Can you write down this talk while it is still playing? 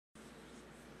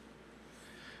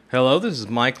Hello, this is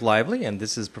Mike Lively, and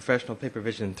this is Professional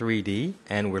Papervision3D,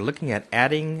 and we're looking at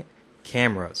adding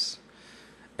cameras.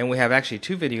 And we have actually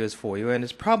two videos for you, and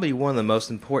it's probably one of the most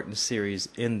important series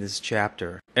in this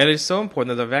chapter. And it's so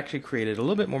important that I've actually created a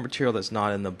little bit more material that's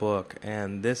not in the book,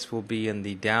 and this will be in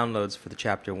the downloads for the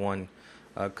Chapter 1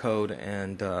 code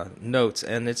and notes,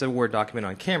 and it's a Word document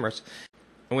on cameras.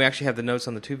 And we actually have the notes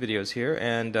on the two videos here,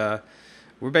 and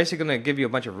we're basically going to give you a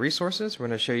bunch of resources. We're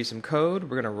going to show you some code.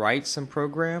 We're going to write some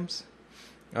programs.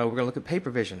 We're going to look at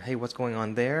Papervision. Hey, what's going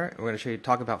on there? We're going to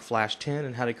talk about Flash 10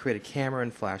 and how to create a camera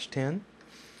in Flash 10.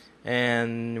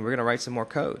 And we're going to write some more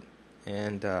code.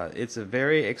 And it's a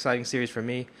very exciting series for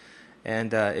me.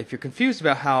 And if you're confused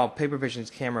about how Papervision's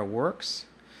camera works,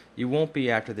 you won't be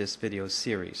after this video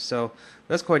series. So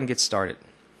let's go ahead and get started.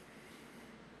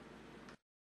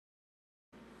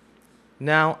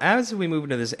 Now, as we move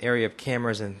into this area of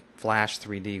cameras in Flash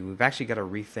 3D, we've actually got to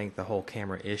rethink the whole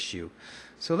camera issue.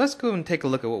 So let's go and take a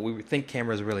look at what we think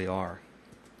cameras really are.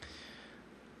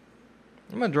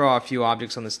 I'm going to draw a few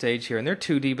objects on the stage here, and they're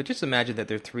 2D, but just imagine that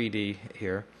they're 3D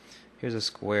here. Here's a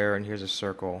square, and here's a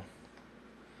circle.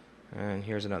 And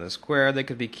here's another square. They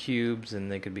could be cubes,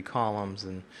 and they could be columns,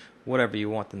 and whatever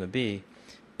you want them to be.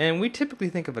 And we typically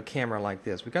think of a camera like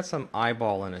this. We've got some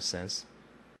eyeball in a sense.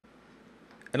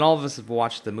 And all of us have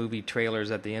watched the movie trailers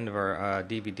at the end of our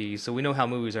DVDs, so we know how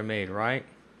movies are made, right?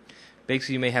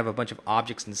 Basically, you may have a bunch of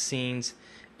objects and scenes,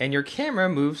 and your camera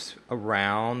moves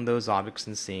around those objects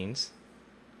and scenes,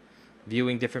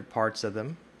 viewing different parts of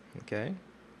them, okay?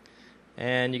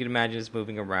 And you can imagine it's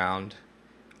moving around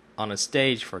on a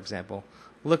stage, for example,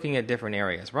 looking at different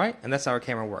areas, right? And that's how our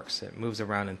camera works. It moves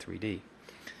around in 3D.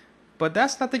 But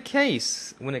that's not the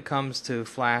case when it comes to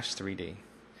Flash 3D.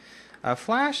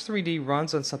 Flash 3D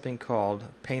runs on something called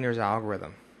Painter's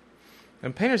algorithm.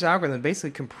 And Painter's algorithm basically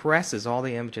compresses all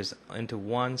the images into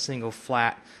one single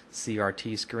flat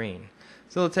CRT screen.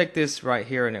 So it'll take this right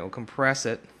here and it will compress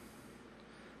it.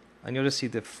 And you'll just see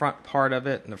the front part of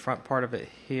it and the front part of it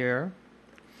here.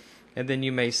 And then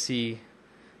you may see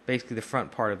basically the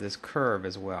front part of this curve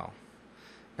as well.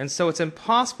 And so it's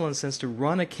impossible in a sense to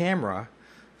run a camera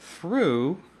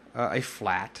through a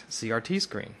flat CRT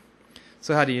screen.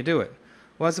 So how do you do it?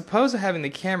 Well, as opposed to having the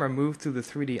camera move through the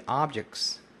 3D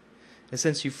objects, in a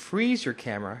sense you freeze your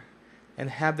camera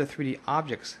and have the 3D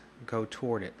objects go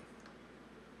toward it.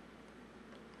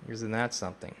 Isn't that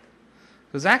something?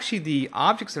 So it's actually the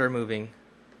objects that are moving,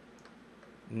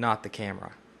 not the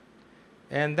camera.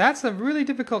 And that's a really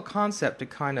difficult concept to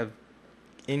kind of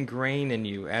ingrain in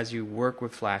you as you work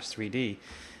with Flash 3D.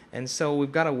 And so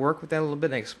we've got to work with that a little bit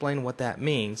and explain what that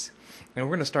means. And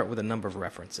we're going to start with a number of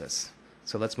references.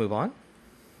 So let's move on.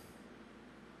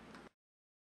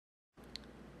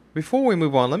 Before we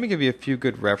move on, let me give you a few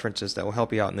good references that will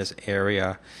help you out in this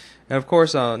area. And of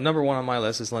course, number one on my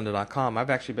list is lynda.com.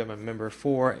 I've actually been a member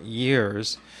for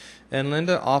years. And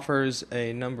Lynda offers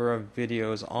a number of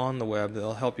videos on the web that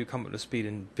will help you come up to speed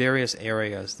in various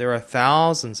areas. There are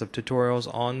thousands of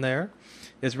tutorials on there.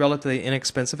 It's relatively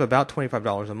inexpensive, about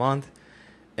 $25 a month.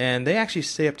 And they actually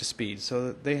stay up to speed.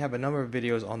 So they have a number of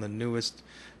videos on the newest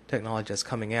technology that's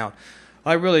coming out.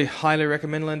 I really highly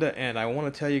recommend Lynda, and I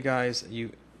want to tell you guys,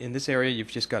 in this area you've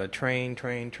just got to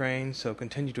train, so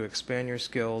continue to expand your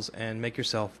skills and make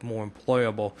yourself more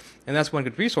employable. And that's one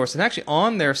good resource. And actually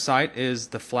on their site is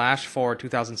the Flash 4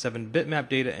 2007 bitmap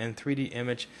data and 3D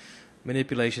image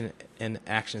manipulation in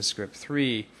ActionScript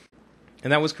 3.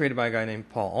 And that was created by a guy named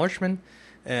Paul Olshman.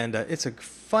 And it's a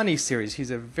funny series.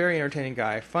 He's a very entertaining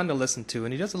guy, fun to listen to,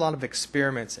 and he does a lot of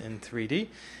experiments in 3D.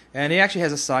 And he actually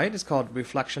has a site. It's called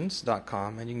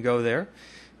reflections.com, and you can go there.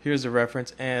 Here's a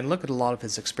reference, and look at a lot of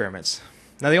his experiments.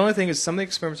 Now, the only thing is some of the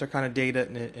experiments are kind of dated,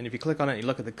 and if you click on it and you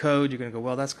look at the code, you're going to go,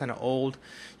 well, that's kind of old.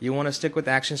 You want to stick with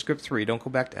ActionScript 3. Don't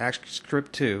go back to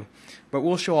ActionScript 2. But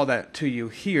we'll show all that to you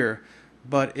here,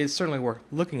 but it's certainly worth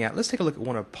looking at. Let's take a look at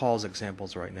one of Paul's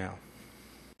examples right now.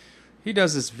 He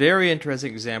does this very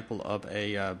interesting example of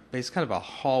a base kind of a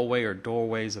hallway or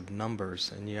doorways of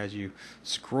numbers, and as you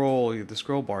scroll the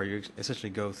scroll bar, you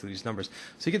essentially go through these numbers.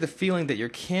 So you get the feeling that your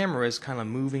camera is kind of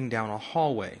moving down a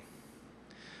hallway.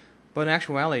 But in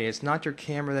actuality, it's not your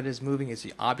camera that is moving, it's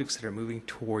the objects that are moving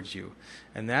towards you.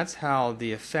 And that's how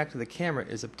the effect of the camera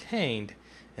is obtained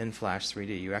in Flash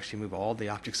 3D. You actually move all the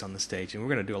objects on the stage, and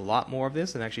we're going to do a lot more of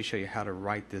this and actually show you how to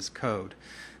write this code.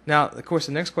 Now, of course,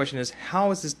 the next question is, how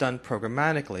is this done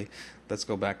programmatically? Let's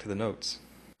go back to the notes.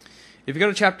 If you go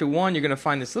to Chapter 1, you're going to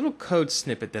find this little code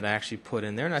snippet that I actually put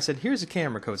in there, and I said, here's a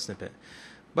camera code snippet.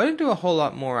 But I didn't do a whole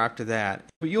lot more after that.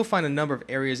 But you'll find a number of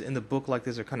areas in the book like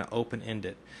this are kind of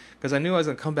open-ended. Because I knew I was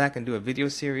going to come back and do a video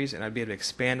series and I'd be able to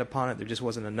expand upon it. There just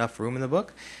wasn't enough room in the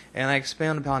book. And I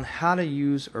expand upon how to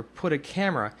use or put a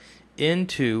camera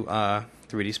into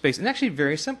 3D space. And actually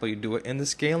very simple. You do it in the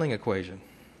scaling equation.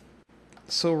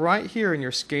 So right here in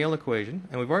your scale equation,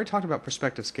 and we've already talked about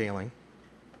perspective scaling,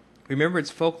 remember it's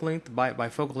focal length by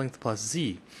focal length plus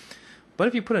z. But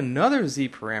if you put another z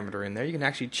parameter in there, you can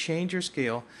actually change your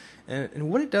scale. And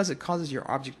what it does, it causes your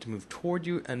object to move toward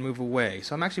you and move away.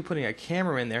 So I'm actually putting a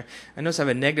camera in there. And notice I have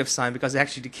a negative sign because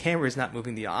actually the camera is not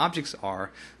moving, the objects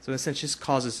are. So in a sense, it just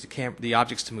causes the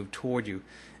objects to move toward you,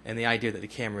 and the idea that the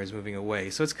camera is moving away.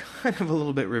 So it's kind of a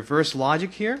little bit reverse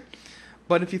logic here.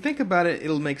 But if you think about it,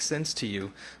 it'll make sense to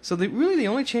you. So really the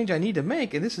only change I need to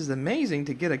make, and this is amazing,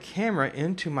 to get a camera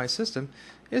into my system,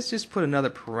 is just put another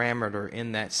parameter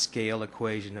in that scale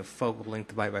equation of focal length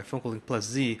divided by focal length plus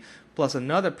z, plus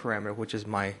another parameter, which is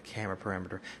my camera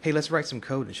parameter. Hey, let's write some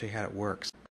code and show you how it works.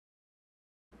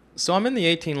 So I'm in the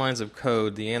 18 lines of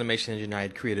code, the animation engine I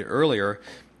had created earlier,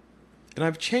 and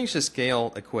I've changed the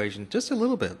scale equation just a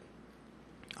little bit.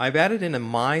 I've added in a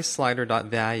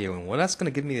mySlider.value, and what that's going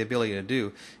to give me the ability to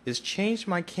do is change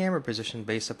my camera position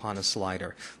based upon a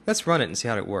slider. Let's run it and see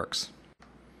how it works.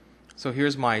 So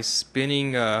here's my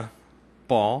spinning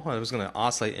ball. I was going to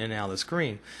oscillate in and out of the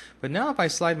screen. But now if I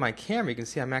slide my camera, you can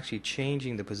see I'm actually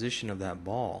changing the position of that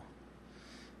ball.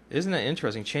 Isn't that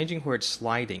interesting? Changing where it's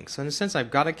sliding. So in a sense, I've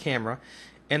got a camera,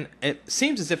 and it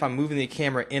seems as if I'm moving the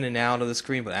camera in and out of the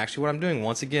screen, but actually what I'm doing,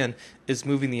 once again, is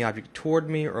moving the object toward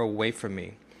me or away from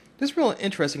me. What's real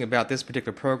interesting about this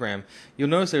particular program, you'll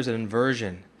notice there's an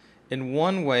inversion. In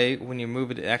one way, when you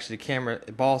move it, actually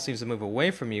the ball seems to move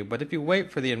away from you, but if you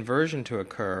wait for the inversion to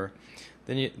occur,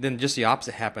 then just the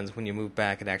opposite happens. When you move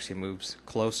back, it actually moves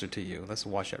closer to you. Let's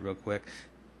watch that real quick.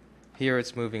 Here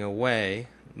it's moving away.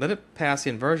 Let it pass the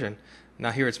inversion. Now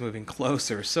here it's moving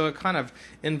closer. So it kind of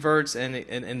inverts and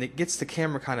it gets the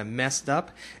camera kind of messed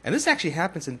up. And this actually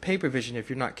happens in Papervision if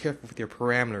you're not careful with your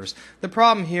parameters. The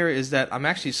problem here is that I'm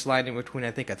actually sliding between,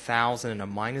 I think, 1,000 and a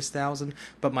 -1,000,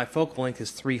 but my focal length is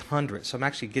 300. So I'm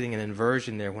actually getting an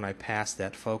inversion there when I pass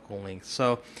that focal length.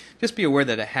 So just be aware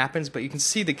that it happens, but you can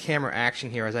see the camera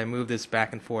action here as I move this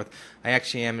back and forth. I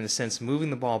actually am, in a sense, moving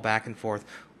the ball back and forth.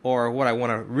 Or what I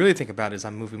want to really think about is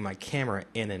I'm moving my camera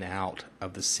in and out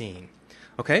of the scene.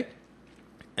 Okay,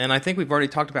 and I think we've already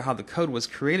talked about how the code was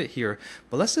created here,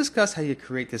 but let's discuss how you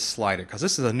create this slider, because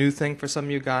this is a new thing for some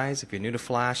of you guys. If you're new to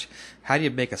Flash, how do you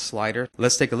make a slider?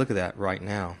 Let's take a look at that right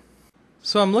now.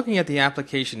 So I'm looking at the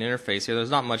application interface here.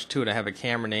 There's not much to it. I have a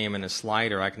camera name and a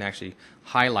slider. I can actually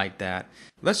highlight that.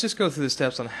 Let's just go through the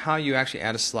steps on how you actually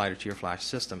add a slider to your Flash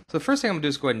system. So the first thing I'm going to do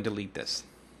is go ahead and delete this.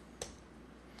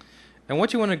 And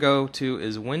what you want to go to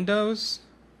is Windows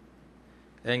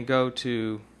and go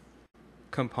to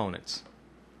Components.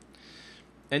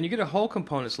 And you get a whole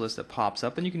components list that pops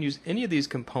up, and you can use any of these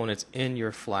components in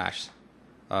your Flash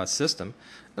system.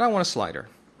 And I want a slider.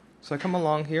 So I come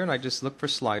along here and I just look for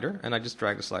slider, and I just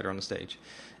drag the slider on the stage.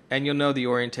 And you'll know the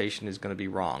orientation is going to be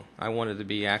wrong. I want it to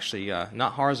be actually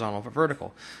not horizontal but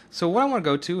vertical. So what I want to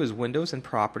go to is Windows and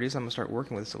Properties. I'm going to start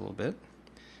working with this a little bit.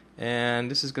 And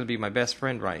this is going to be my best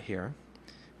friend right here.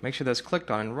 Make sure that's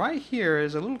clicked on. And right here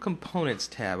is a little Components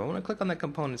tab. I want to click on that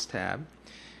Components tab.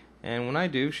 And when I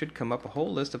do, should come up a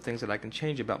whole list of things that I can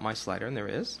change about my slider, and there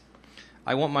is.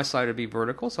 I want my slider to be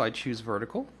vertical, so I choose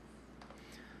vertical.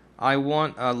 I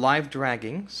want live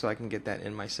dragging, so I can get that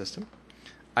in my system.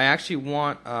 I actually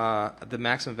want the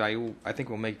maximum value, I think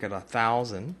we'll make it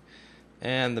 1,000,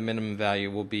 and the minimum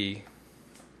value will be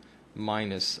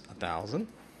 -1,000.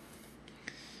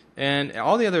 And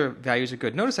all the other values are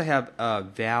good. Notice I have a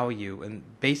value, and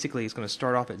basically it's going to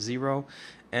start off at 0.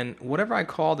 And whatever I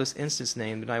call this instance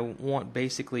name, then I want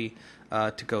basically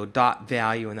to go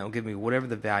 .value, and that will give me whatever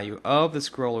the value of the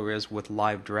scroller is with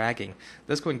live dragging.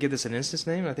 Let's go ahead and give this an instance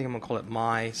name. I think I'm going to call it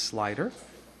my slider.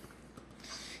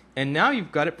 And now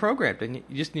you've got it programmed, and you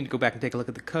just need to go back and take a look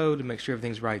at the code and make sure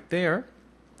everything's right there.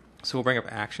 So we'll bring up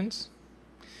actions,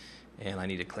 and I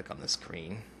need to click on the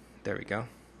screen. There we go.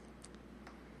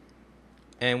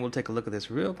 And we'll take a look at this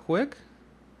real quick.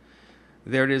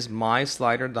 There it is, my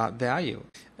slider.value.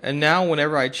 And now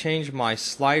whenever I change my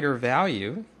slider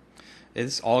value,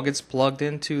 it all gets plugged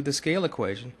into the scale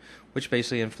equation, which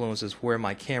basically influences where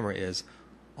my camera is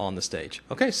on the stage.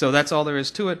 Okay, so that's all there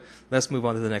is to it. Let's move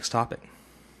on to the next topic.